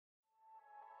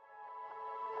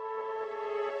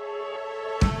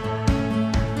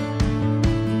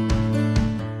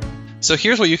So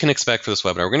here's what you can expect for this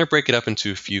webinar. We're going to break it up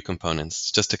into a few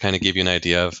components just to kind of give you an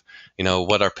idea of,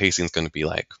 what our pacing is going to be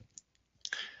like.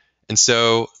 And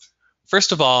so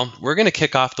first of all, we're going to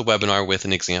kick off the webinar with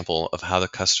an example of how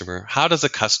does a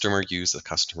customer use the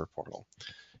customer portal?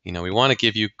 We want to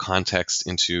give you context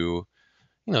into,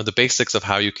 the basics of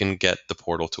how you can get the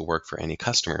portal to work for any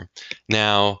customer.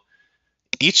 Now,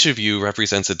 each of you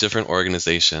represents a different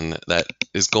organization that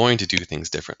is going to do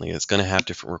things differently. It's going to have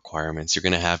different requirements. You're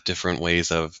going to have different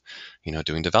ways of,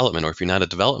 doing development. Or if you're not a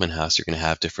development house, you're going to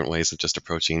have different ways of just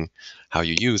approaching how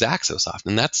you use Axosoft.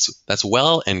 And that's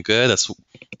well and good.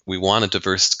 We want a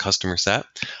diverse customer set.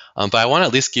 But I want to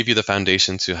at least give you the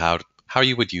foundation to how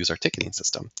you would use our ticketing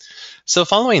system. So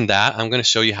following that, I'm going to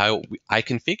show you how I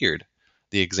configured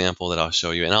the example that I'll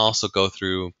show you. And I'll also go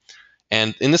through,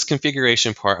 and in this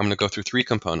configuration part, I'm going to go through 3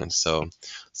 components. So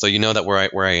you know that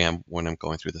where I am when I'm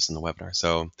going through this in the webinar.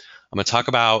 So I'm going to talk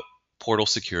about portal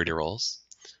security roles.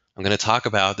 I'm going to talk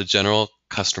about the general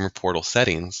customer portal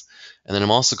settings. And then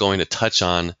I'm also going to touch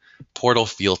on portal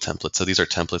field templates. So these are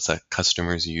templates that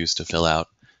customers use to fill out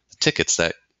the tickets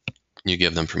that you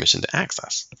give them permission to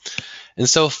access. And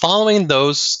so following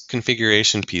those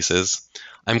configuration pieces,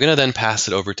 I'm going to then pass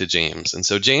it over to James. And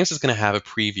so James is going to have a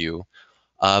preview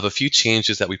of a few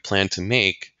changes that we plan to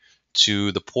make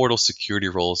to the portal security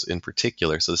roles in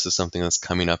particular. So this is something that's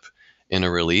coming up in a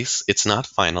release. It's not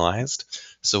finalized.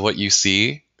 So what you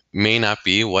see may not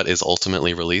be what is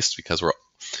ultimately released because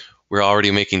we're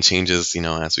already making changes,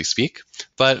 as we speak.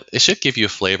 But it should give you a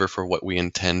flavor for what we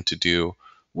intend to do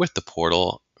with the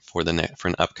portal for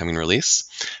an upcoming release.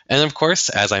 And of course,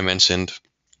 as I mentioned,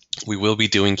 we will be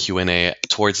doing Q&A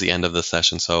towards the end of the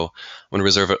session, so I'm going to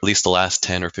reserve at least the last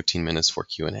 10 or 15 minutes for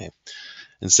Q&A.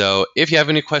 And so if you have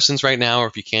any questions right now, or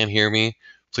if you can't hear me,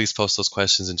 please post those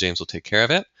questions and James will take care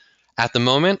of it. At the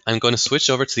moment, I'm going to switch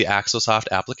over to the Axosoft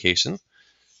application.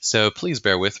 So please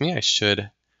bear with me. I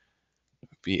should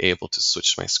be able to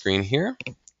switch my screen here.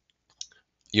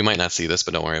 You might not see this,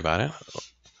 but don't worry about it.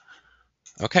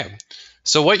 Okay,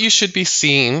 so what you should be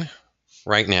seeing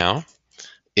right now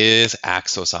is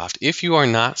Axosoft. If you are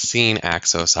not seeing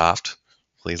Axosoft,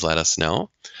 please let us know.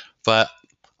 But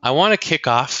I want to kick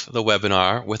off the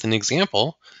webinar with an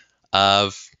example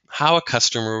of how a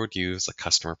customer would use a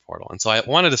customer portal. And so I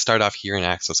wanted to start off here in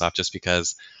Axosoft just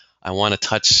because I want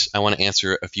to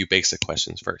answer a few basic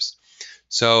questions first.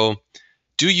 So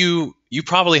you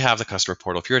probably have the customer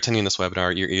portal. If you're attending this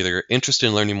webinar, you're either interested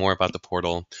in learning more about the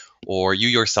portal or you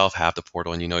yourself have the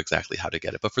portal and you know exactly how to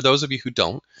get it. But for those of you who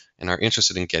don't and are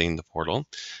interested in getting the portal,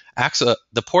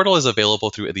 the portal is available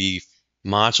through the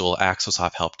module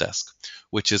Axosoft Help Desk,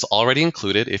 which is already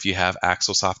included if you have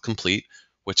Axosoft Complete,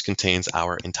 which contains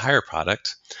our entire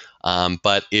product.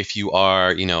 But if you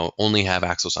are, only have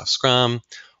Axosoft Scrum,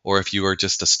 or if you are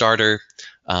just a starter,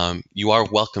 you are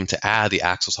welcome to add the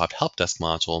Axosoft Help Desk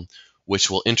module,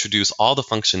 which will introduce all the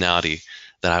functionality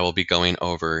that I will be going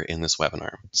over in this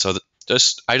webinar. So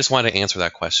I just want to answer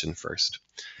that question first.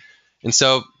 And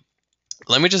so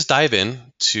let me just dive in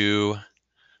to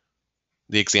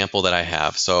the example that I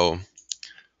have. So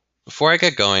before I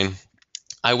get going,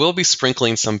 I will be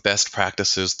sprinkling some best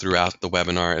practices throughout the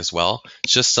webinar as well,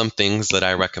 just some things that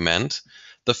I recommend.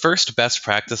 The first best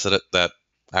practice that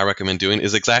I recommend doing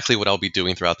is exactly what I'll be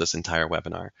doing throughout this entire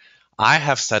webinar. I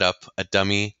have set up a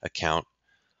dummy account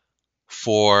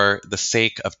for the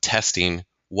sake of testing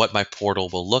what my portal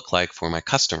will look like for my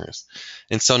customers.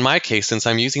 And so in my case, since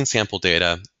I'm using sample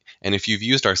data, and if you've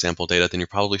used our sample data, then you're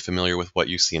probably familiar with what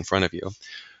you see in front of you.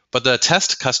 But the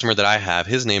test customer that I have,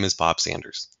 his name is Bob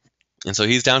Sanders. And so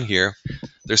he's down here.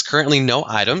 There's currently no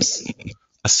items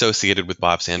associated with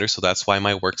Bob Sanders, so that's why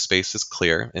my workspace is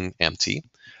clear and empty.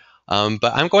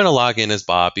 But I'm going to log in as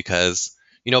Bob because,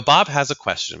 Bob has a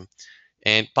question,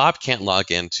 and Bob can't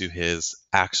log into his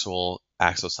actual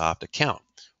Axosoft account.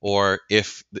 Or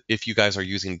if you guys are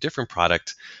using a different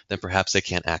product, then perhaps they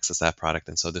can't access that product.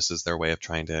 And so this is their way of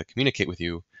trying to communicate with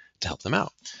you to help them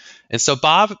out. And so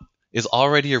Bob is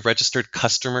already a registered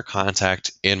customer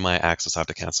contact in my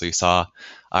Axosoft account. So you saw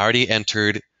I already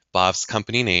entered Bob's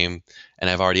company name, and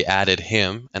I've already added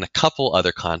him and a couple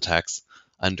other contacts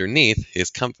underneath his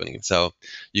company. So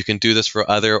you can do this for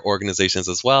other organizations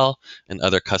as well and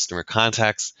other customer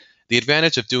contacts. The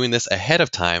advantage of doing this ahead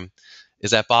of time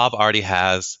is that Bob already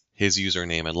has his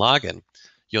username and login.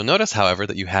 You'll notice, however,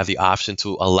 that you have the option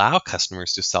to allow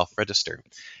customers to self-register.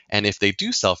 And if they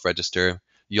do self-register,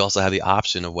 you also have the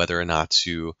option of whether or not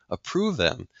to approve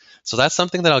them. So that's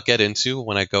something that I'll get into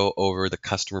when I go over the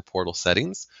customer portal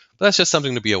settings, but that's just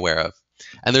something to be aware of.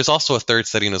 And there's also a third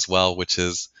setting as well, which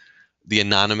is the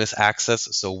anonymous access.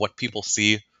 So what people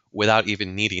see without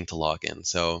even needing to log in.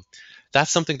 So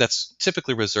that's something that's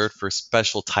typically reserved for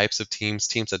special types of teams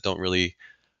that don't really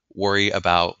worry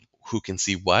about who can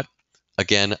see what.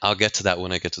 Again, I'll get to that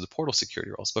when I get to the portal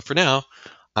security roles. But for now,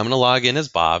 I'm going to log in as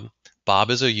Bob.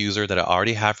 Bob is a user that I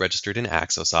already have registered in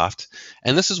Axosoft,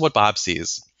 and this is what Bob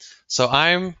sees. So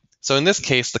in this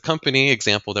case, the company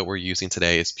example that we're using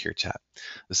today is PureChat.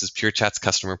 This is PureChat's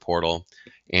customer portal,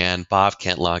 and Bob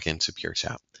can't log into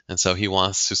PureChat. And so he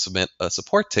wants to submit a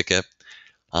support ticket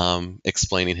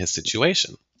explaining his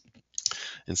situation.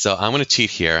 And so I'm going to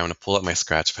cheat here. I'm going to pull up my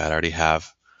Scratchpad. I already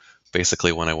have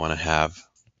basically what I want to have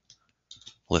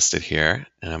listed here,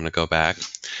 and I'm going to go back.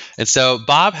 And so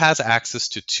Bob has access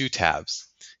to two tabs.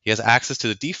 He has access to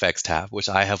the defects tab, which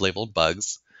I have labeled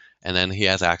bugs, and then he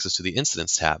has access to the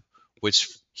incidents tab, which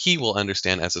he will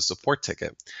understand as a support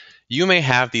ticket. You may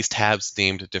have these tabs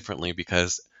named differently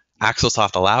because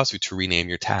Axosoft allows you to rename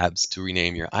your tabs, to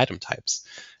rename your item types.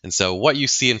 And so what you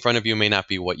see in front of you may not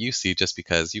be what you see just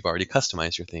because you've already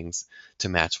customized your things to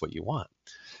match what you want.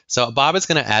 So Bob is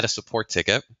going to add a support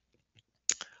ticket.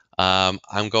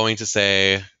 I'm going to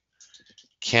say,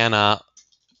 cannot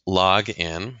log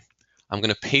in. I'm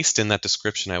going to paste in that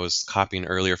description I was copying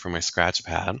earlier from my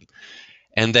Scratchpad.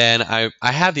 And then I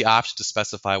have the option to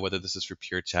specify whether this is for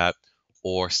PureChat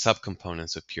or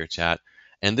subcomponents of PureChat.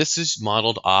 And this is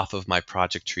modeled off of my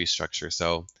project tree structure.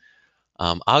 So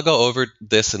I'll go over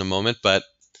this in a moment, but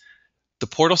the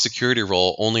portal security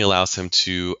role only allows him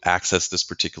to access this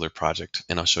particular project.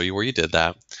 And I'll show you where you did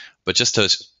that. But just to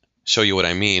show you what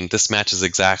I mean, this matches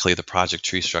exactly the project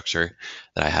tree structure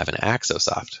that I have in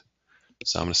Axosoft.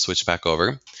 So I'm going to switch back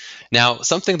over. Now,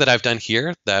 something that I've done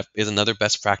here that is another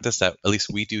best practice that at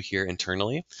least we do here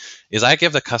internally is I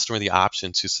give the customer the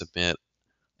option to submit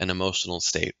an emotional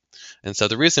state. And so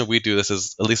the reason we do this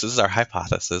is, at least this is our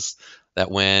hypothesis,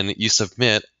 that when you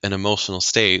submit an emotional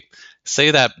state, say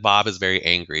that Bob is very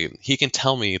angry, he can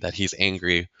tell me that he's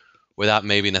angry without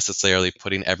maybe necessarily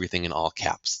putting everything in all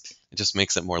caps. It just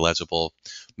makes it more legible,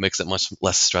 makes it much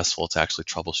less stressful to actually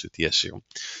troubleshoot the issue.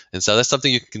 And so that's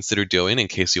something you can consider doing in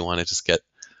case you want to just get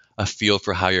a feel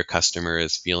for how your customer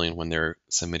is feeling when they're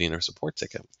submitting their support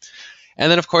ticket.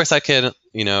 And then, of course, I can,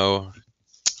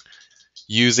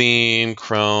 using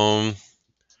Chrome,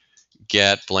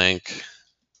 get blank,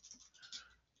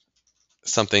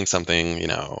 something,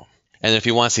 and if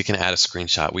he wants, he can add a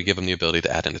screenshot. We give him the ability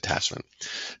to add an attachment.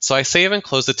 So I save and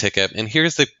close the ticket, and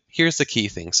here's the key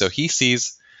thing. So he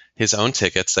sees his own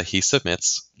tickets that he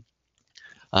submits.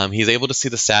 He's able to see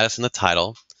the status and the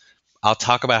title. I'll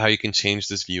talk about how you can change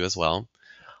this view as well.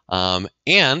 And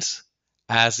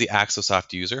as the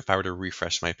Axosoft user, if I were to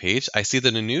refresh my page, I see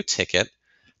that a new ticket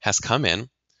has come in,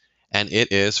 and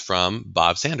it is from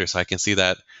Bob Sanders. So I can see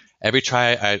that every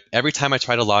time I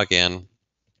try to log in,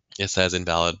 it says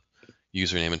invalid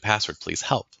username and password, please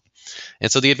help. And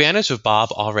so the advantage of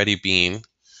Bob already being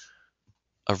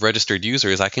a registered user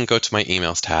is I can go to my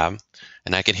emails tab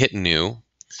and I can hit new,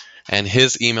 and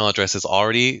his email address is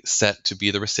already set to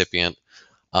be the recipient.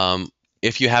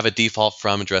 If you have a default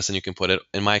from address, and you can put it,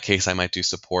 in my case, I might do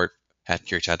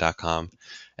support@purechat.com,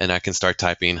 and I can start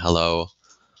typing, hello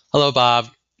Bob,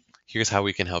 here's how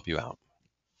we can help you out.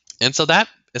 And so that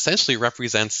essentially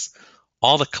represents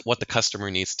what the customer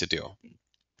needs to do.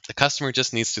 The customer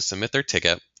just needs to submit their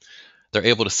ticket. They're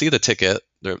able to see the ticket,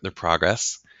 their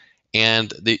progress,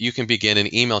 and you can begin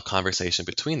an email conversation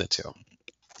between the two.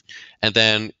 And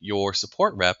then your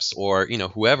support reps, or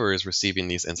whoever is receiving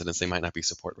these incidents, they might not be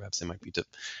support reps, they might be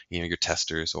your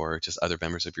testers or just other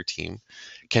members of your team,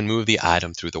 can move the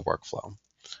item through the workflow.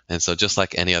 And so just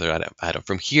like any other item,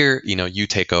 from here, you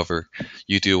take over,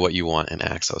 you do what you want in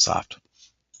Axosoft.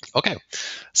 Okay,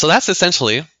 so that's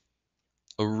essentially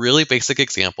a really basic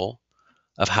example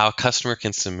of how a customer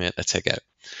can submit a ticket.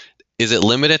 Is it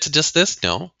limited to just this?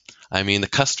 No. I mean, the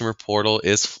customer portal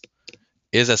is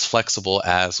as flexible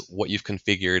as what you've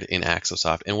configured in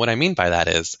Axosoft. And what I mean by that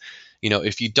is,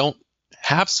 if you don't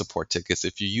have support tickets,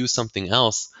 if you use something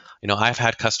else, I've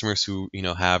had customers who,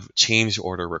 have change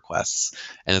order requests,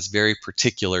 and it's very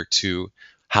particular to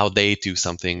how they do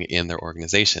something in their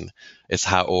organization.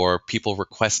 Or people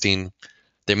requesting,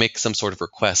 they make some sort of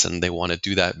request and they want to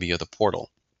do that via the portal.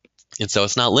 And so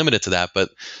it's not limited to that, but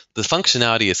the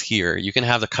functionality is here. You can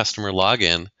have the customer log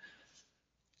in,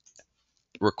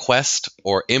 request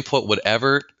or input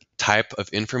whatever type of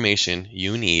information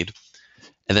you need,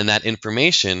 and then that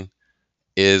information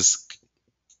is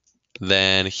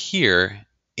then here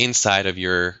inside of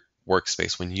your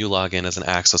workspace when you log in as an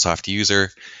Axosoft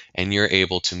user, and you're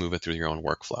able to move it through your own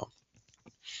workflow.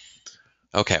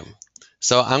 Okay,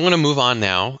 So I'm going to move on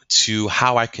now to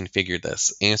how I configured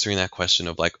this, answering that question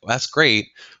of like, that's great,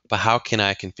 but how can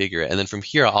I configure it? And then from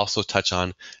here, I'll also touch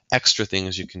on extra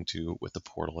things you can do with the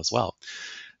portal as well.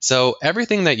 So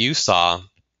everything that you saw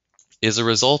is a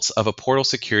result of a portal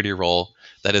security role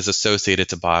that is associated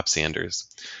to Bob Sanders.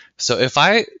 So if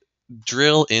I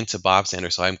drill into Bob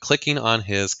Sanders, so I'm clicking on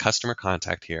his customer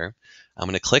contact here. I'm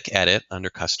going to click edit under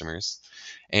customers.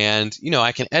 And,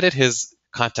 I can edit his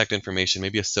contact information,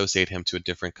 maybe associate him to a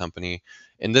different company.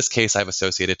 In this case, I've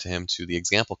associated to him to the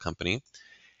example company.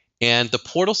 And the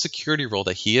portal security role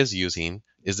that he is using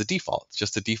is the default,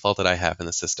 just the default that I have in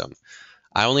the system.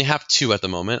 I only have two at the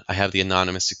moment. I have the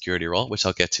anonymous security role, which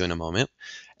I'll get to in a moment,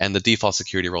 and the default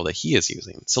security role that he is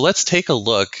using. So let's take a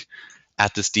look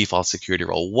at this default security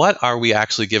role. What are we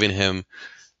actually giving him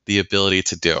the ability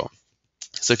to do?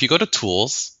 So if you go to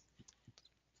Tools,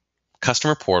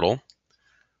 Customer Portal,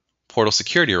 Portal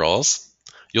Security Roles,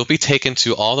 you'll be taken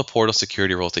to all the portal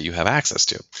security roles that you have access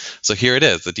to. So here it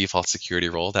is, the default security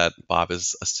role that Bob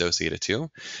is associated to.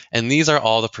 And these are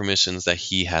all the permissions that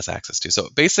he has access to. So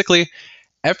basically,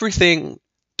 everything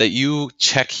that you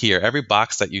check here, every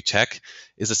box that you check,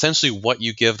 is essentially what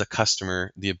you give the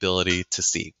customer the ability to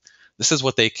see. This is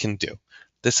what they can do.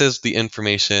 This is the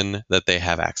information that they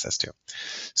have access to.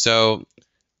 So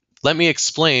let me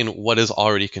explain what is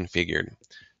already configured.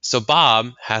 So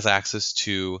Bob has access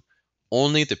to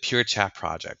only the Pure Chat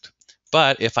project.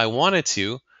 But if I wanted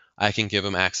to, I can give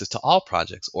him access to all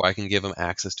projects, or I can give him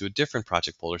access to a different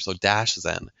project folder, so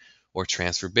 -zen or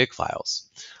transfer big files.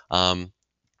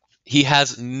 He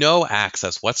has no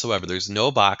access whatsoever. There's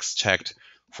no box checked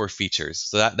for features.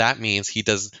 So that means he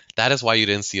does. That is why you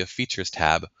didn't see a features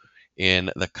tab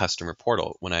in the customer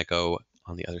portal. When I go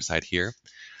on the other side here,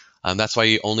 that's why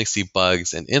you only see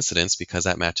bugs and incidents, because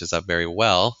that matches up very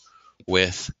well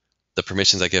with the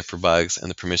permissions I give for bugs and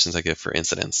the permissions I give for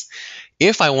incidents.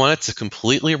 If I wanted to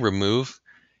completely remove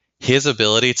his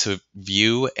ability to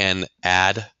view and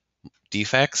add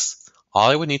defects,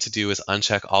 all I would need to do is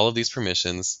uncheck all of these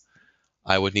permissions.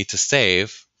 I would need to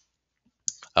save.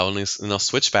 And I'll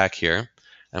switch back here.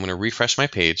 I'm going to refresh my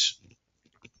page.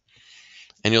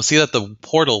 And you'll see that the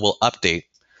portal will update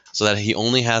so that he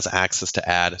only has access to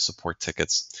add support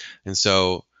tickets. And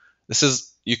so this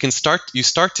is, you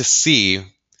start to see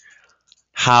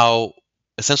how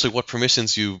essentially what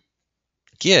permissions you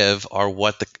give are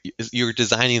what you're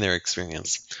designing their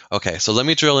experience. Okay, so let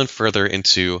me drill in further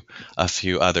into a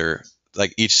few other,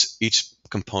 like each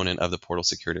component of the portal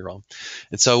security role.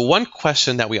 And so one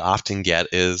question that we often get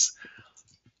is,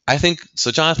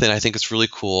 Jonathan, I think it's really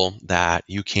cool that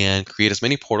you can create as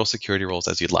many portal security roles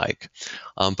as you'd like.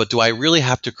 But do I really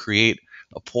have to create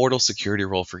a portal security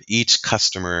role for each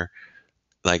customer,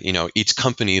 like, each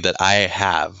company that I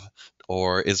have?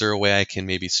 Or is there a way I can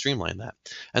maybe streamline that?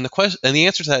 And the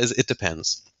answer to that is it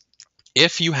depends.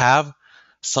 If you have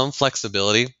some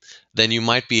flexibility, then you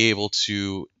might be able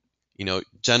to,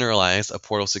 generalize a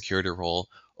portal security role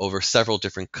over several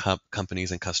different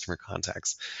companies and customer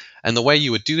contacts. And the way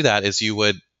you would do that is you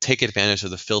would take advantage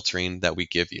of the filtering that we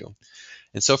give you.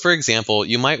 And so, for example,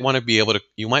 you might want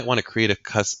to create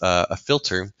a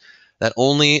filter that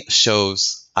only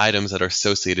shows items that are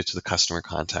associated to the customer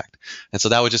contact. And so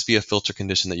that would just be a filter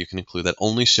condition that you can include that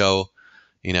only show,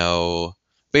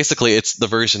 basically it's the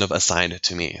version of assigned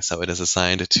to me. So it is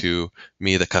assigned to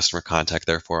me, the customer contact,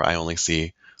 therefore I only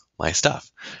see my stuff.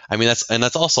 I mean,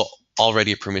 that's also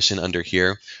already a permission under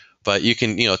here, but you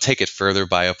can, take it further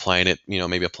by applying it,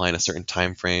 maybe applying a certain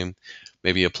time frame,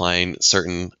 maybe applying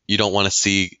you don't want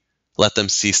to let them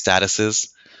see statuses,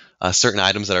 certain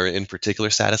items that are in particular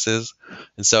statuses.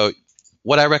 And so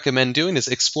what I recommend doing is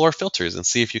explore filters and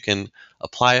see if you can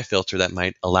apply a filter that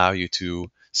might allow you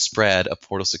to spread a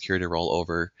portal security role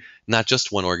over not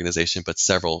just one organization, but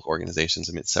several organizations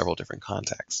and several different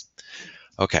contacts.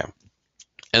 Okay.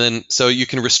 And then, so you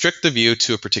can restrict the view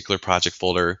to a particular project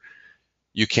folder.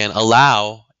 You can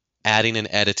allow adding and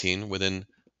editing within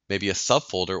maybe a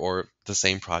subfolder or the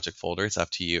same project folder. It's up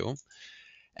to you.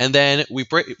 And then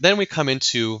we come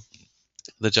into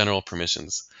the general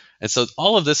permissions. And so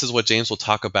all of this is what James will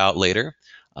talk about later.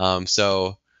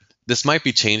 So this might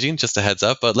be changing, just a heads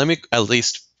up, but let me at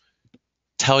least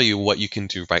tell you what you can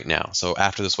do right now. So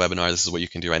after this webinar, this is what you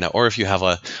can do right now. Or if you have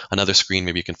another screen,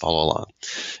 maybe you can follow along.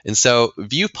 And so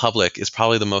view public is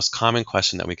probably the most common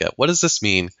question that we get. What does this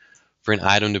mean for an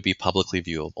item to be publicly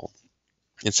viewable?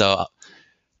 And so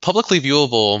publicly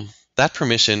viewable, that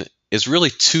permission is really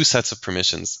two sets of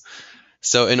permissions.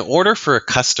 So in order for a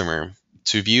customer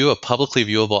to view a publicly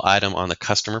viewable item on the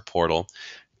customer portal,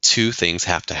 two things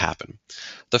have to happen.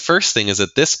 The first thing is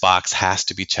that this box has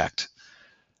to be checked.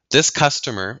 This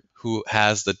customer who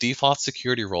has the default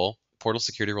security role, portal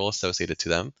security role associated to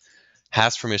them,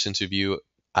 has permission to view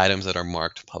items that are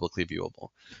marked publicly viewable.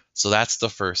 So that's the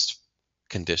first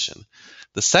condition.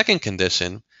 The second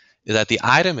condition is that the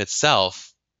item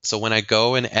itself, so when I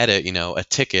go and edit, a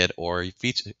ticket or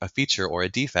a feature or a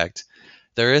defect,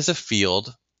 there is a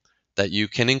field that you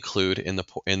can include in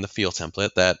the field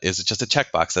template that is just a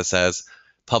checkbox that says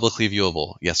publicly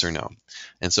viewable, yes or no.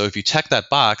 And so if you check that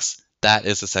box, that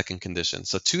is the second condition.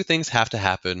 So two things have to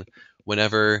happen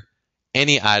whenever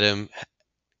any item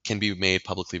can be made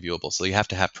publicly viewable. So you have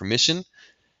to have permission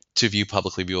to view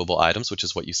publicly viewable items, which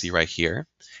is what you see right here.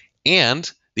 And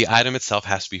the item itself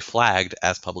has to be flagged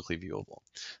as publicly viewable.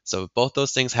 So if both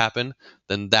those things happen,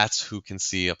 then that's who can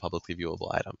see a publicly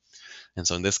viewable item. And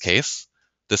so in this case,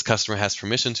 this customer has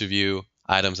permission to view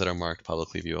items that are marked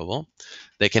publicly viewable.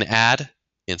 They can add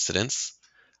incidents.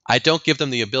 I don't give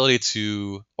them the ability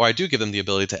to, or I do give them the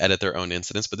ability to edit their own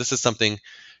incidents, but this is something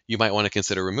you might want to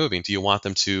consider removing. Do you want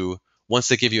them to, once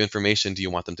they give you information, do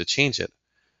you want them to change it?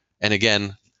 And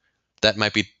again, that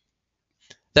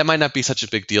might not be such a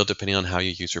big deal depending on how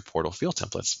you use your portal field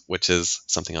templates, which is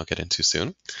something I'll get into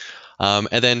soon. And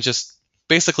then just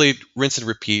basically rinse and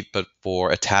repeat, but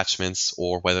for attachments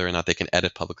or whether or not they can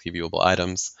edit publicly viewable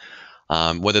items,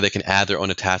 whether they can add their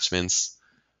own attachments,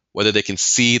 whether they can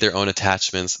see their own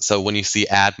attachments. So when you see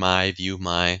add my, view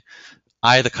my,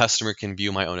 I, the customer, can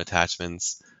view my own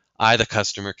attachments. I, the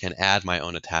customer, can add my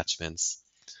own attachments.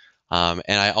 And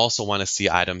I also want to see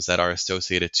items that are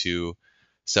associated to,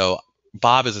 so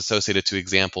Bob is associated to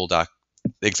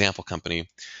example company.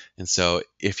 And so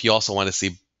if you also want to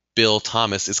see Bill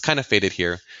Thomas, it's kind of faded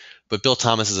here, but Bill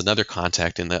Thomas is another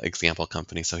contact in the example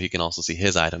company, so he can also see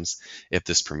his items if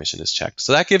this permission is checked.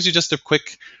 So that gives you just a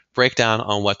quick breakdown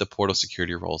on what the portal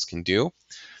security roles can do.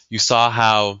 You saw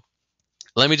how,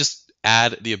 let me just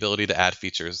add the ability to add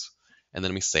features, and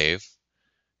then let me save.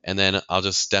 And then I'll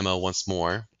just demo once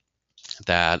more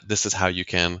that this is how you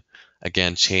can,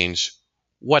 again, change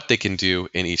what they can do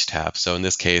in each tab. So in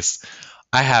this case,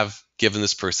 I have given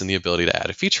this person the ability to add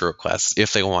a feature request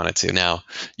if they wanted to. Now,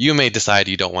 you may decide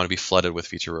you don't want to be flooded with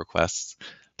feature requests.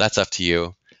 That's up to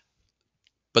you.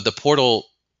 But the portal,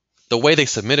 the way they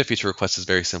submit a feature request is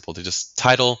very simple. To just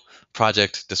title,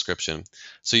 project, description.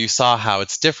 So you saw how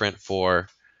it's different for,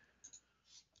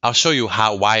 I'll show you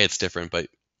why it's different, but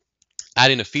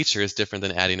adding a feature is different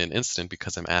than adding an incident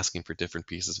because I'm asking for different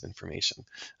pieces of information.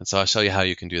 And so I'll show you how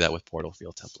you can do that with portal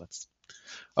field templates.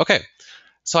 Okay,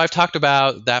 so I've talked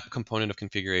about that component of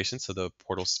configuration, so the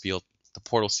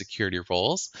portal security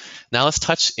roles. Now let's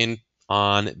touch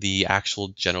on the actual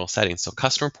general settings. So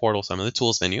customer portal, so I'm in the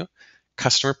tools menu,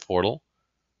 customer portal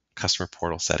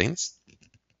settings.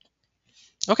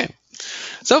 Okay,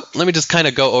 so let me just kind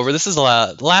of go over, this is the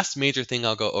last major thing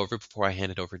I'll go over before I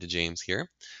hand it over to James here.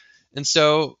 And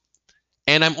so,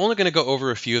 and I'm only going to go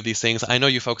over a few of these things. I know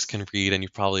you folks can read and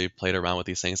you've probably played around with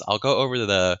these things. I'll go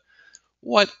over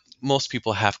what most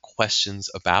people have questions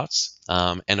about.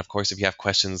 And of course, if you have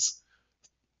questions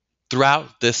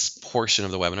throughout this portion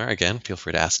of the webinar, again, feel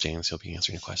free to ask James. He'll be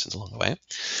answering your questions along the way.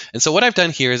 And so what I've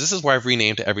done here is this is where I've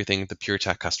renamed everything the Pure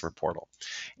Chat Customer Portal.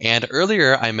 And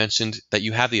earlier I mentioned that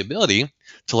you have the ability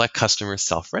to let customers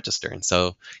self-register. And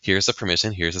so here's the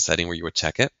permission, here's a setting where you would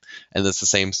check it. And it's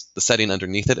the setting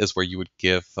underneath it is where you would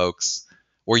give folks,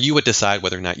 or you would decide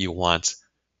whether or not you want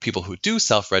people who do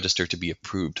self-register to be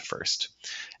approved first.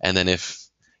 And then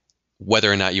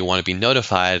whether or not you want to be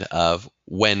notified of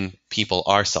when people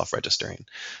are self-registering.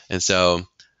 And so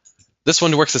this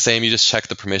one works the same. You just check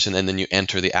the permission and then you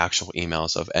enter the actual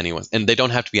emails of anyone. And they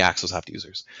don't have to be Axosoft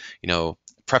users.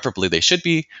 Preferably they should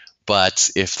be,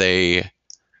 but if they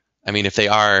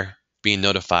are being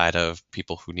notified of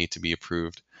people who need to be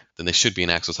approved, then they should be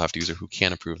an Axosoft user who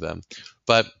can approve them.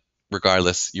 But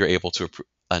regardless, you're able to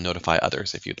notify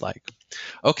others if you'd like.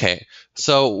 Okay,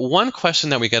 so one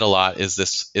question that we get a lot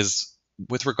is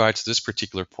with regard to this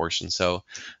particular portion. So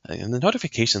in the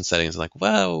notification settings, like,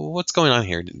 well, what's going on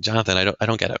here, Jonathan? I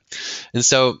don't get it. And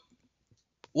so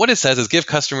what it says is give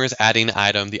customers adding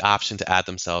item the option to add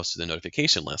themselves to the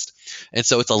notification list. And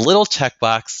so it's a little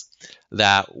checkbox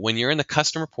that when you're in the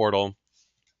customer portal,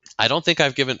 I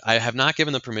have not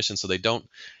given them permission, so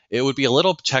it would be a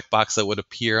little checkbox that would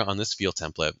appear on this field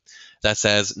template that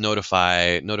says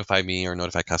notify me or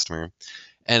notify customer.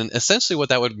 And essentially what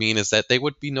that would mean is that they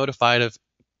would be notified of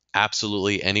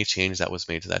absolutely any change that was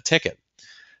made to that ticket.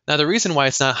 Now, the reason why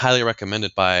it's not highly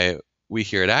recommended by we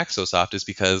here at Axosoft is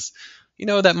because,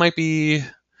 that might be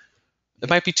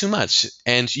too much.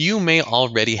 And you may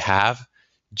already have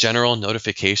general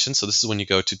notifications. So this is when you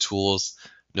go to tools,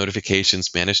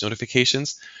 notifications, manage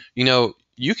notifications,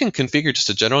 you can configure just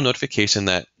a general notification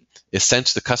that is sent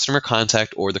to the customer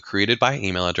contact or the created by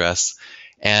email address,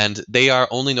 and they are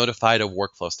only notified of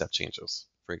workflow step changes,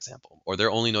 for example, or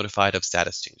they're only notified of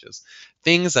status changes,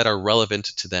 things that are relevant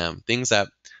to them, things that,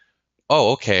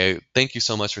 oh, okay, thank you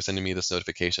so much for sending me this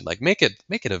notification. Like make it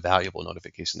a valuable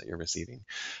notification that you're receiving.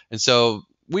 And so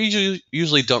we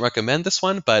usually don't recommend this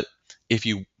one, but if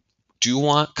you do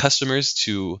want customers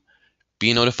to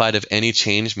be notified of any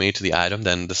change made to the item,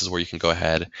 then this is where you can go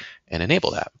ahead and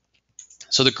enable that.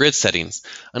 So the grid settings.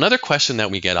 Another question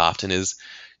that we get often is,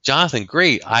 Jonathan,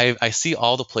 great, I see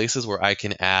all the places where I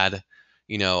can add,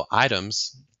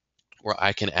 items, where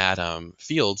I can add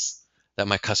fields that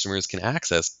my customers can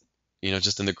access,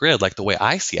 just in the grid, like the way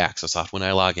I see Axosoft when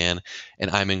I log in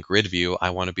and I'm in grid view.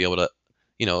 I want to be able to,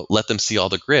 let them see all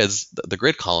the grids, the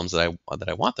grid columns that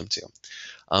I want them to.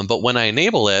 But when I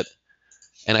enable it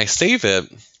and I save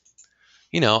it,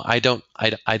 I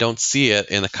don't see it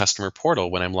in the customer portal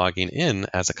when I'm logging in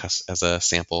as a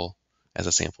sample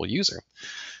user.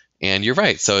 And you're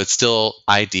right. So it's still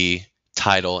ID,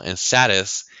 title, and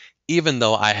status, even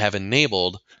though I have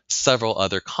enabled several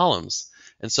other columns.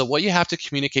 And so what you have to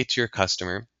communicate to your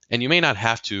customer, and you may not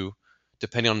have to,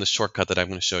 depending on the shortcut that I'm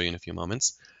going to show you in a few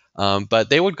moments, but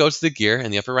they would go to the gear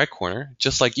in the upper right corner,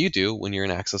 just like you do when you're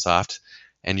in Axosoft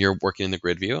and you're working in the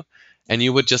grid view, and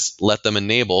you would just let them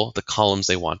enable the columns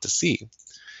they want to see.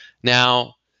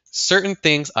 Now, certain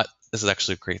things, this is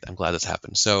actually great. I'm glad this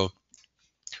happened. So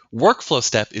workflow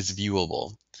step is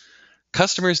viewable.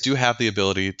 Customers do have the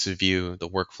ability to view the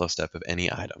workflow step of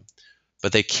any item,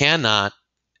 but they cannot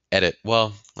edit.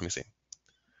 Well, let me see.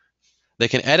 They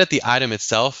can edit the item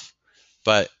itself,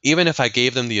 but even if I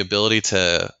gave them the ability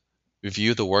to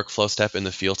view the workflow step in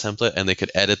the field template and they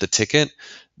could edit the ticket,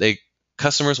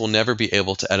 customers will never be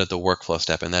able to edit the workflow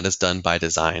step, and that is done by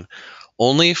design.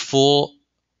 Only full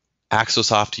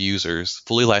Axosoft users,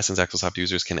 fully licensed Axosoft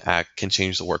users can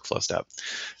change the workflow step.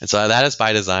 And so that is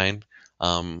by design.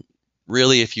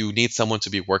 Really, if you need someone to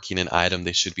be working an item,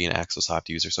 they should be an Axosoft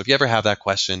user. So if you ever have that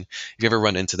question, if you ever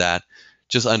run into that,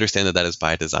 just understand that that is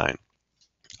by design.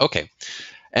 Okay,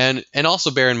 and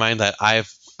also bear in mind that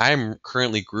I'm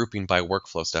currently grouping by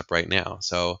workflow step right now.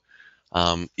 So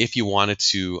if you wanted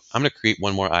to, I'm going to create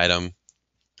one more item,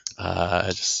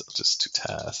 just to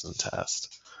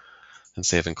test and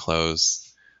save and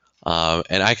close.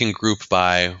 And I can group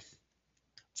by,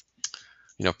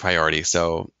 priority.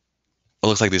 So it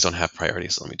looks like these don't have priority.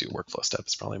 So let me do workflow step.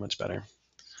 It's probably much better.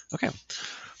 Okay.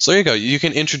 So there you go. You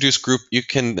can introduce group. You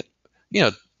can,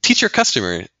 teach your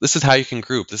customer. This is how you can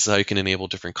group. This is how you can enable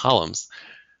different columns.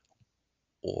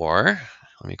 Or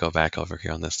let me go back over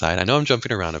here on this side. I know I'm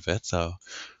jumping around a bit.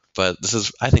 But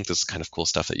I think this is kind of cool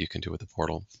stuff that you can do with the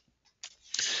portal.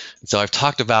 And so I've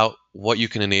talked about what you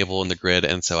can enable in the grid,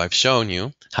 and so I've shown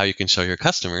you how you can show your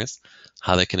customers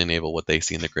how they can enable what they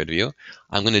see in the grid view.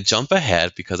 I'm going to jump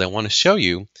ahead because I want to show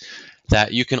you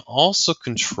that you can also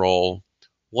control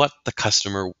what the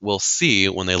customer will see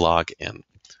when they log in.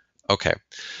 Okay,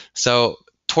 so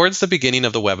towards the beginning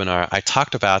of the webinar, I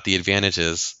talked about the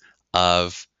advantages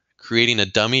of creating a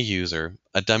dummy user,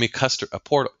 a dummy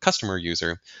customer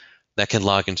user that can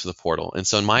log into the portal. And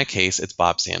so in my case, it's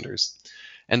Bob Sanders.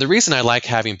 And the reason I like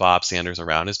having Bob Sanders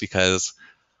around is because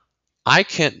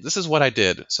this is what I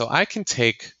did. So I can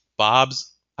take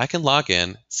I can log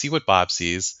in, see what Bob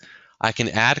sees. I can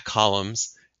add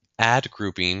columns, add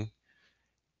grouping,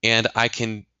 and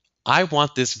I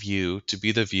want this view to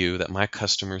be the view that my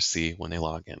customers see when they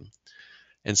log in.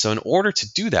 And so in order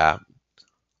to do that,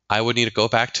 I would need to go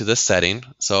back to this setting.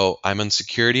 So I'm in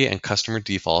security and customer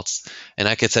defaults, and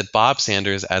I could set Bob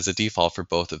Sanders as a default for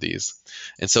both of these.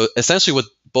 And so essentially what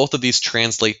both of these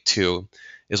translate to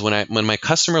is when my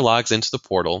customer logs into the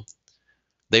portal,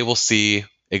 they will see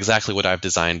exactly what I've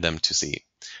designed them to see.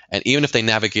 And even if they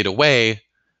navigate away,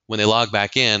 when they log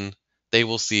back in, they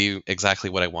will see exactly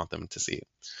what I want them to see.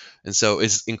 And so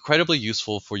it's incredibly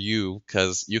useful for you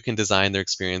because you can design their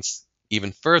experience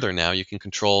even further now. You can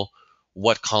control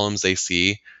what columns they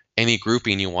see, any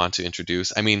grouping you want to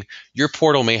introduce. I mean, your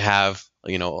portal may have,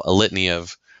 a litany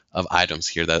of items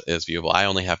here that is viewable. I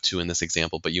only have 2 in this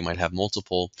example, but you might have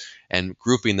multiple, and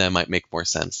grouping them might make more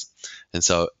sense.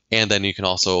 And then you can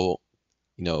also,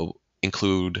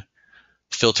 include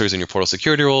filters in your portal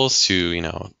security rules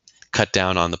to, cut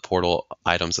down on the portal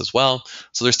items as well.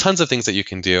 So there's tons of things that you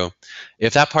can do.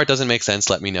 If that part doesn't make sense,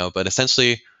 let me know. But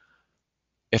essentially,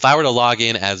 if I were to log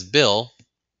in as Bill,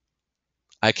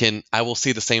 I will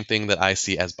see the same thing that I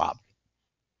see as Bob.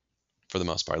 for the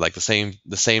most part, like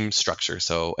the same structure.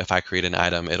 So if I create an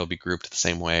item, it'll be grouped the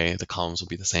same way, the columns will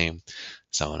be the same,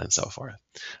 so on and so forth.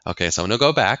 Okay, so I'm gonna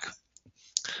go back.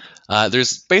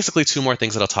 There's basically two more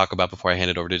things that I'll talk about before I hand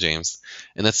it over to James,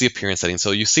 and that's the appearance setting.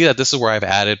 So you see that this is where I've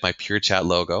added my Pure Chat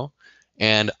logo,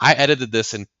 and I edited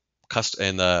this in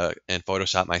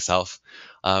Photoshop myself.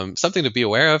 Something to be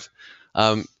aware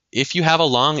of. If you have a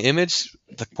long image,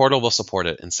 the portal will support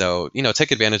it, and so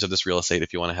take advantage of this real estate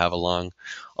if you want to have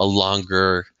a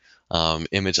longer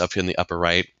image up in the upper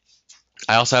right.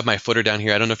 I also have my footer down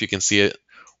here. I don't know if you can see it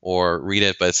or read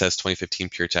it, but it says 2015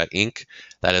 Pure Chat Inc.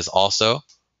 That is also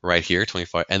right here,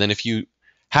 24. And then if you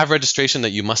have registration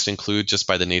that you must include just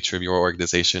by the nature of your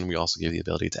organization, we also give you the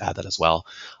ability to add that as well.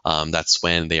 That's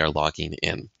when they are logging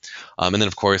in. And then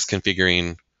of course,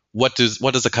 configuring what does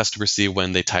the customer see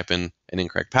when they type in an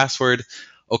incorrect password.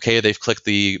 Okay, they've clicked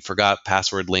the forgot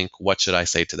password link. What should I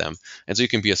say to them? And so you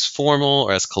can be as formal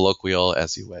or as colloquial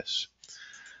as you wish.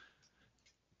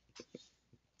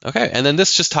 Okay, and then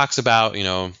this just talks about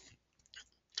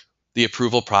the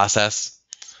approval process.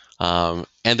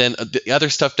 And then the other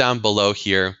stuff down below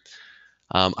here,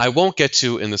 I won't get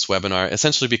to in this webinar,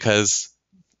 essentially because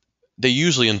they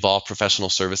usually involve professional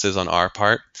services on our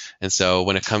part. And so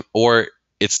when it comes, or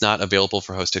it's not available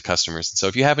for hosted customers. And so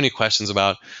if you have any questions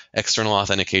about external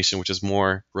authentication, which is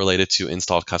more related to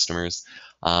installed customers,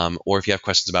 or if you have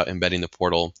questions about embedding the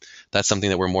portal, that's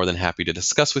something that we're more than happy to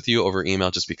discuss with you over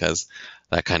email, just because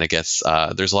that kind of gets,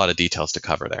 there's a lot of details to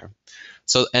cover there.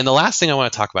 So, and the last thing I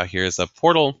want to talk about here is the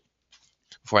portal,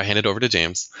 before I hand it over to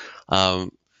James.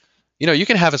 You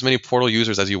can have as many portal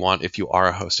users as you want if you are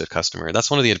a hosted customer. That's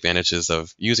one of the advantages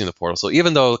of using the portal. So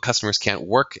even though customers can't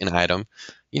work an item,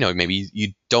 maybe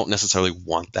you don't necessarily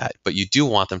want that, but you do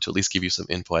want them to at least give you some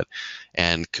input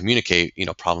and communicate,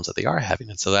 problems that they are having.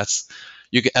 And so that's,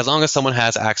 as long as someone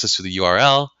has access to the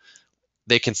URL,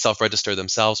 they can self-register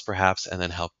themselves perhaps, and then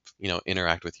help,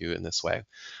 interact with you in this way.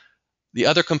 The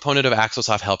other component of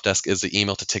Axosoft Help Desk is the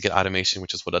email to ticket automation,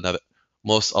 which is what a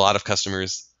lot of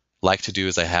customers like to do,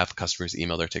 is they have customers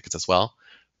email their tickets as well.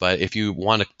 But if you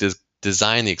want to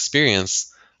design the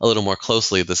experience a little more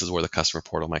closely, this is where the customer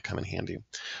portal might come in handy.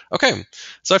 Okay,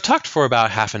 so I've talked for about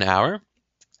half an hour,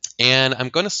 and I'm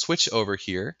going to switch over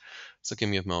here. So give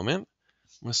me a moment.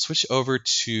 I'm going to switch over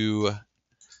to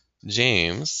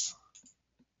James.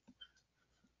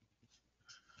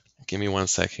 Give me one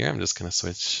sec here. I'm just going to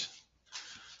switch.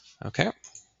 Okay. All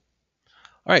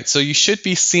right, so you should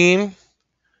be seeing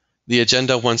the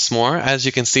agenda once more. As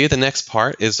you can see, the next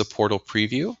part is the portal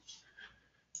preview.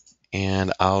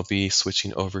 And I'll be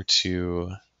switching over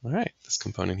to, all right, this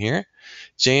component here.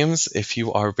 James, if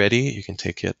you are ready, you can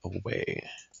take it away.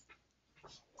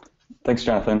 Thanks,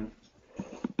 Jonathan.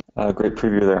 Great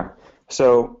preview there.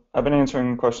 So I've been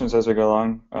answering questions as we go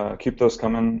along. Keep those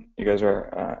coming. You guys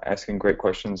are asking great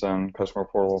questions on customer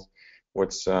portal,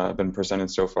 what's been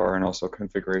presented so far, and also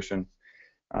configuration.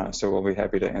 So we'll be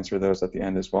happy to answer those at the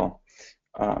end as well.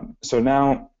 So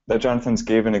now that Jonathan's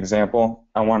gave an example,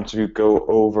 I wanted to go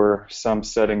over some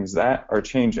settings that are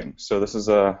changing. So this is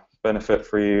a benefit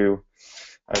for you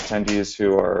attendees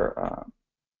who are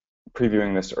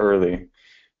previewing this early,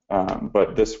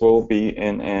 but this will be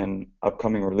in an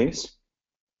upcoming release.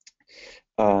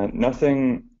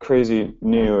 Nothing crazy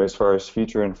new as far as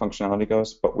feature and functionality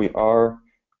goes, but we are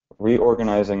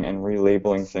reorganizing and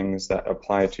relabeling things that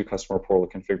apply to customer portal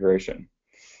configuration.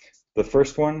 The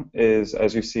first one is,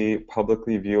 as you see,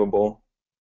 publicly viewable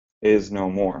is no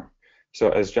more. So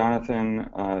as Jonathan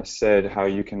said, how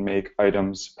you can make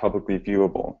items publicly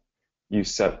viewable. You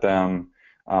set them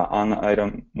on the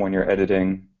item when you're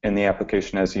editing in the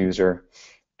application as user,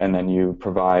 and then you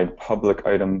provide public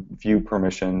item view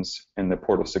permissions in the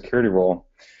portal security role.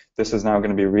 This is now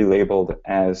going to be relabeled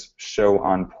as show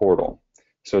on portal.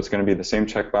 So it's going to be the same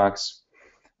checkbox,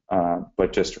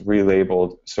 but just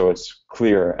relabeled so it's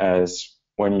clear as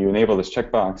when you enable this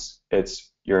checkbox,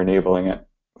 you're enabling it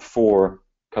for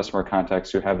customer contacts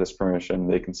who have this permission.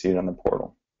 They can see it on the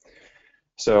portal.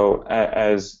 So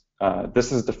as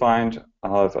this is defined,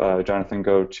 I'll have Jonathan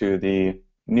go to the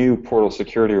new portal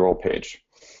security role page.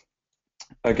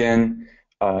 Again,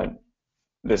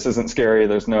 this isn't scary.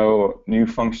 There's no new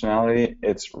functionality.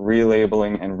 It's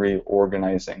relabeling and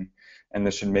reorganizing. And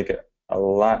this should make it a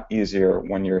lot easier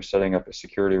when you're setting up a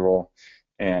security role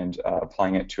and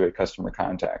applying it to a customer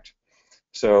contact.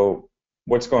 So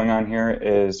what's going on here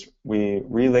is we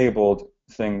relabeled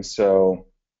things. So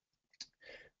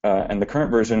in the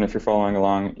current version, if you're following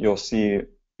along, you'll see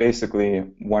basically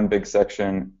one big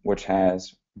section which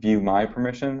has view my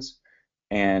permissions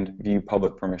and view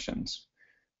public permissions.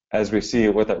 As we see,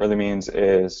 what that really means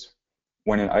is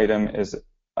when an item is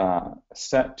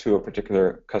set to a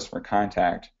particular customer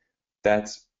contact,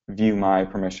 that's view my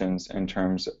permissions in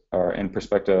terms or in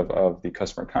perspective of the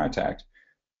customer contact.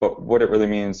 But what it really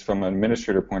means from an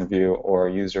administrator point of view or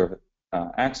a user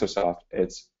of Axosoft,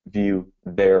 it's view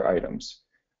their items,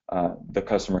 the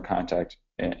customer contact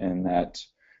in that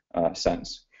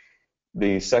sense.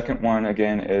 The second one,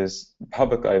 again, is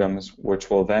public items, which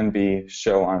will then be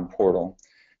show on portal.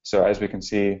 So as we can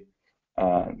see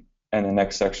in the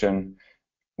next section,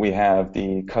 we have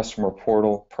the customer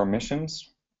portal permissions.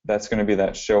 That's going to be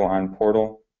that show on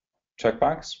portal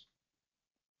checkbox.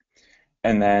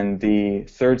 And then the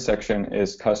third section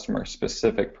is customer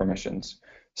specific permissions.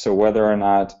 So whether or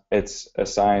not it's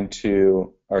assigned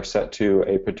to or set to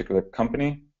a particular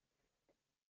company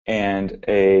and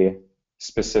a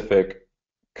specific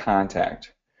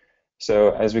contact.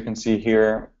 So as we can see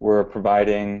here, we're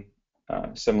providing,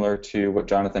 similar to what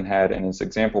Jonathan had in his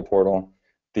example portal,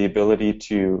 the ability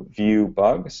to view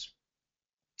bugs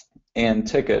and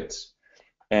tickets.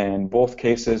 In both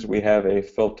cases, we have a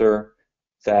filter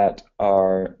that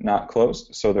are not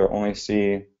closed, so they'll only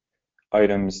see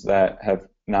items that have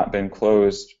not been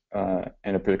closed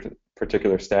in a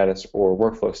particular status or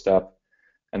workflow step,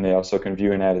 and they also can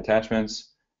view and add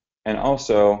attachments. And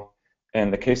also,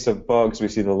 in the case of bugs, we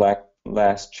see the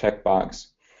last checkbox.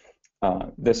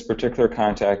 This particular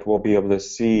contact will be able to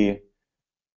see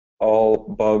all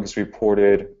bugs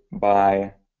reported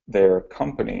by their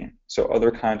company. So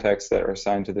other contacts that are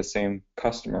assigned to the same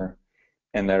customer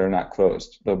and that are not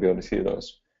closed, they'll be able to see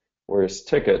those. Whereas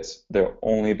tickets, they'll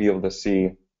only be able to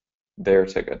see their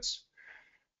tickets.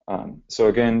 So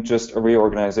again, just a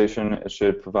reorganization. It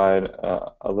should provide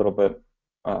a little bit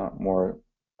more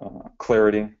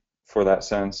clarity for that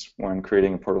sense when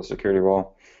creating a portal security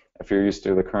role. If you're used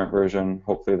to the current version,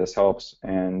 hopefully this helps,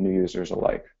 and new users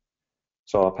alike.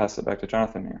 So I'll pass it back to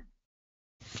Jonathan here.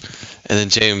 And then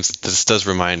James, this does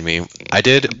remind me, I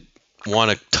did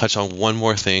want to touch on one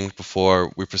more thing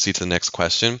before we proceed to the next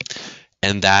question,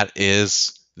 and that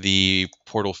is the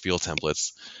portal field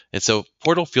templates. And so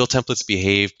portal field templates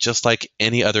behave just like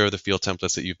any other of the field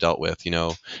templates that you've dealt with,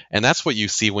 and that's what you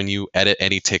see when you edit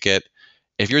any ticket.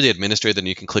 If you're the administrator, then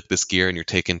you can click this gear and you're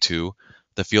taken to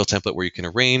the field template where you can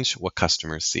arrange what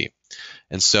customers see.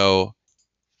 And so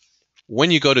when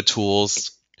you go to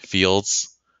tools,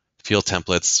 fields, field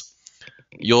templates,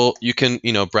 you can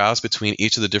browse between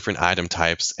each of the different item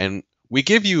types, and we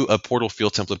give you a portal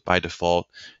field template by default.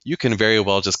 You can very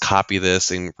well just copy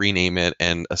this and rename it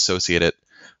and associate it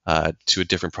to a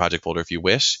different project folder if you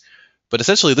wish. But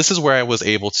essentially, this is where I was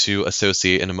able to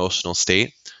associate an emotional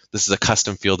state. This is a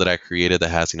custom field that I created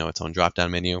that has its own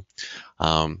drop-down menu.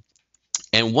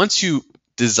 And once you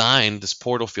design this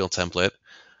portal field template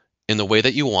in the way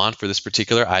that you want for this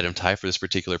particular item type, for this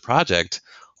particular project,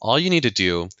 all you need to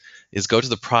do is go to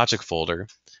the project folder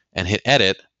and hit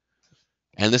edit.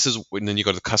 And then you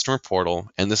go to the customer portal,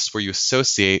 and this is where you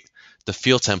associate the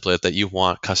field template that you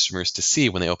want customers to see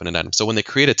when they open an item. So when they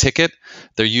create a ticket,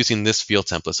 they're using this field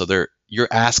template. So you're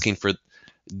asking for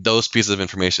those pieces of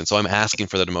information. So I'm asking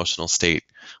for that emotional state.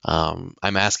 I'm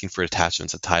asking for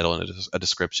attachments, a title, and a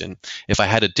description. If I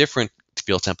had a different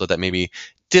field template that maybe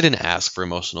didn't ask for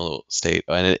emotional state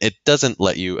and it doesn't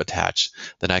let you attach,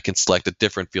 then I can select a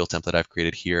different field template I've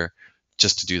created here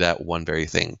just to do that one very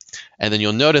thing. And then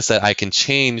you'll notice that I can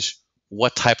change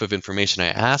what type of information I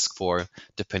ask for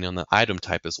depending on the item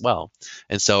type as well.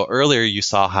 And so earlier you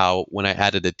saw how when I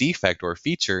added a defect or a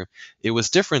feature, it was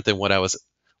different than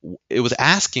it was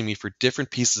asking me for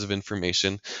different pieces of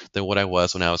information than what I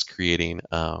was when I was creating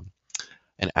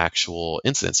an actual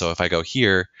incident. So if I go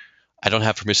here, I don't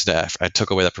have permission I took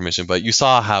away that permission, but you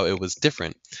saw how it was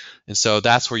different. And so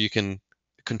that's where you can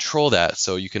control that.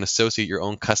 So you can associate your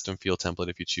own custom field template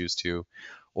if you choose to,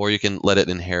 or you can let it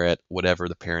inherit whatever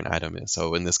the parent item is.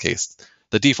 So in this case,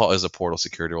 the default is a portal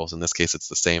security roles. In this case, it's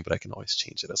the same, but I can always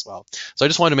change it as well. So I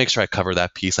just wanted to make sure I cover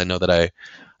that piece. I know that I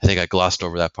think I glossed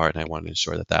over that part, and I wanted to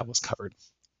ensure that that was covered.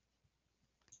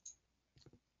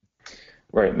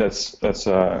 Right, that's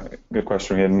a good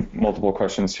question. We had multiple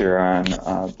questions here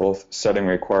on both setting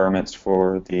requirements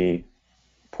for the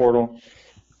portal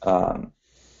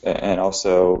and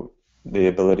also the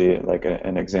ability, like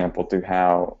an example, to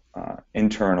how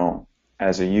internal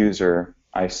as a user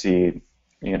I see,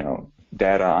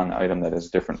 data on the item that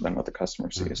is different than what the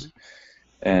customer sees.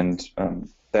 And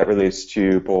that relates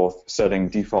to both setting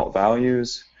default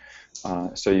values,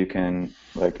 so you can,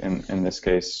 like in this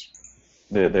case,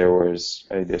 there was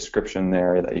a description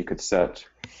there that you could set.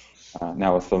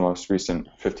 Now with the most recent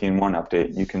 15.1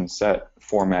 update, you can set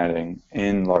formatting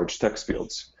in large text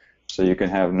fields. So you can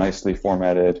have nicely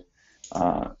formatted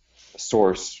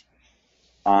source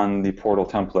on the portal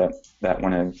template that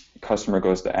when a customer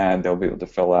goes to add, they'll be able to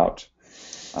fill out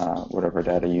whatever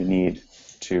data you need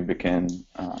to begin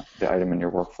the item in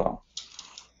your workflow.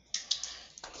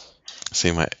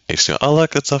 See my HTML. Oh,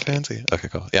 look, that's so fancy. Okay,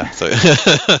 cool. Yeah. So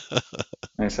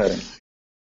Nice heading.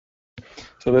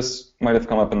 So this might have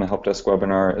come up in the help desk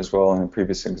webinar as well in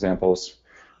previous examples.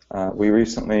 We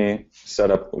recently set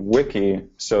up Wiki.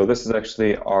 So this is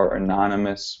actually our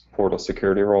anonymous portal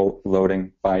security role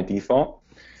loading by default,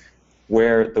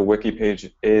 where the Wiki page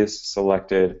is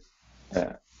selected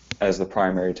as the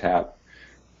primary tab.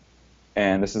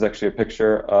 And this is actually a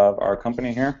picture of our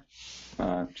company here,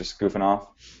 just goofing off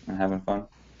and having fun.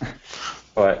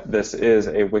 But this is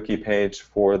a Wiki page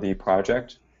for the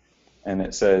project, and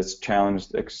it says challenge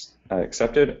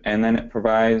accepted, and then it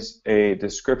provides a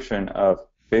description of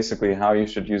basically how you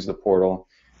should use the portal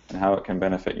and how it can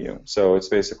benefit you. So it's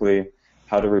basically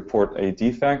how to report a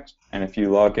defect, and if you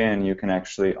log in, you can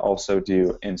actually also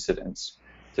do incidents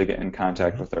to get in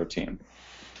contact with our team.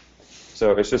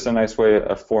 So it's just a nice way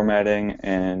of formatting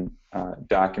and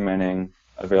documenting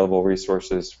available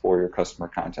resources for your customer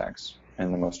contacts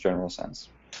in the most general sense.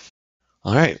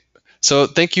 all right. So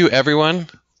thank you, everyone,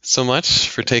 so much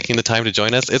for taking the time to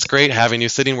join us. It's great having you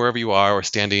sitting wherever you are, or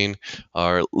standing,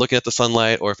 or looking at the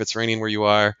sunlight, or if it's raining where you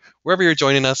are, wherever you're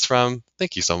joining us from.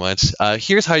 Thank you so much.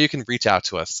 Here's how you can reach out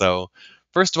to us. So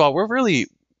first of all,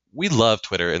 we love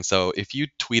Twitter, and so if you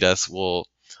tweet us, we'll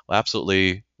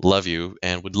absolutely love you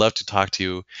and would love to talk to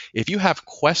you. If you have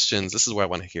questions, this is what I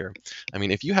want to hear. I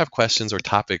mean, if you have questions or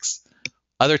topics,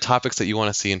 other topics that you want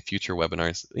to see in future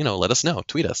webinars, let us know.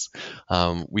 Tweet us.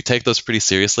 We take those pretty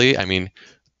seriously. I mean,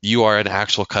 you are an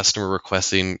actual customer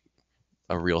requesting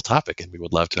a real topic, and we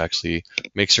would love to actually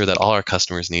make sure that all our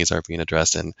customers' needs are being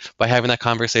addressed. And by having that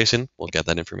conversation, we'll get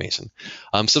that information.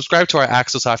 Subscribe to our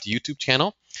Axosoft YouTube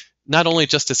channel, not only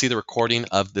just to see the recording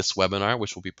of this webinar,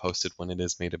 which will be posted when it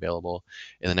is made available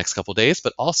in the next couple of days,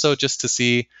 but also just to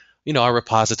see, our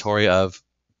repository of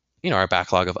our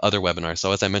backlog of other webinars.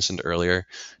 So as I mentioned earlier,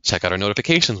 check out our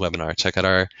notifications webinar, check out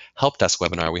our help desk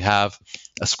webinar. We have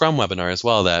a Scrum webinar as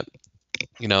well that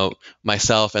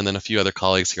myself and then a few other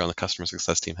colleagues here on the customer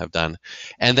success team have done.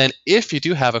 And then if you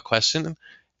do have a question,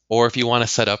 or if you want to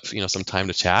set up some time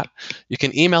to chat, you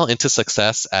can email into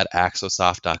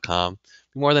success@axosoft.com.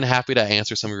 Be more than happy to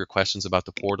answer some of your questions about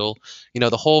the portal.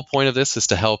 The whole point of this is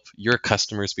to help your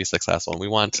customers be successful, and we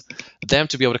want them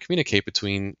to be able to communicate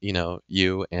between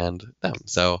you and them.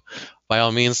 So by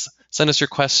all means, send us your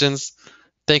questions.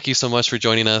 Thank you so much for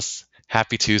joining us.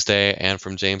 Happy Tuesday, and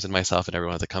from James and myself and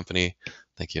everyone at the company,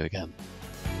 thank you again.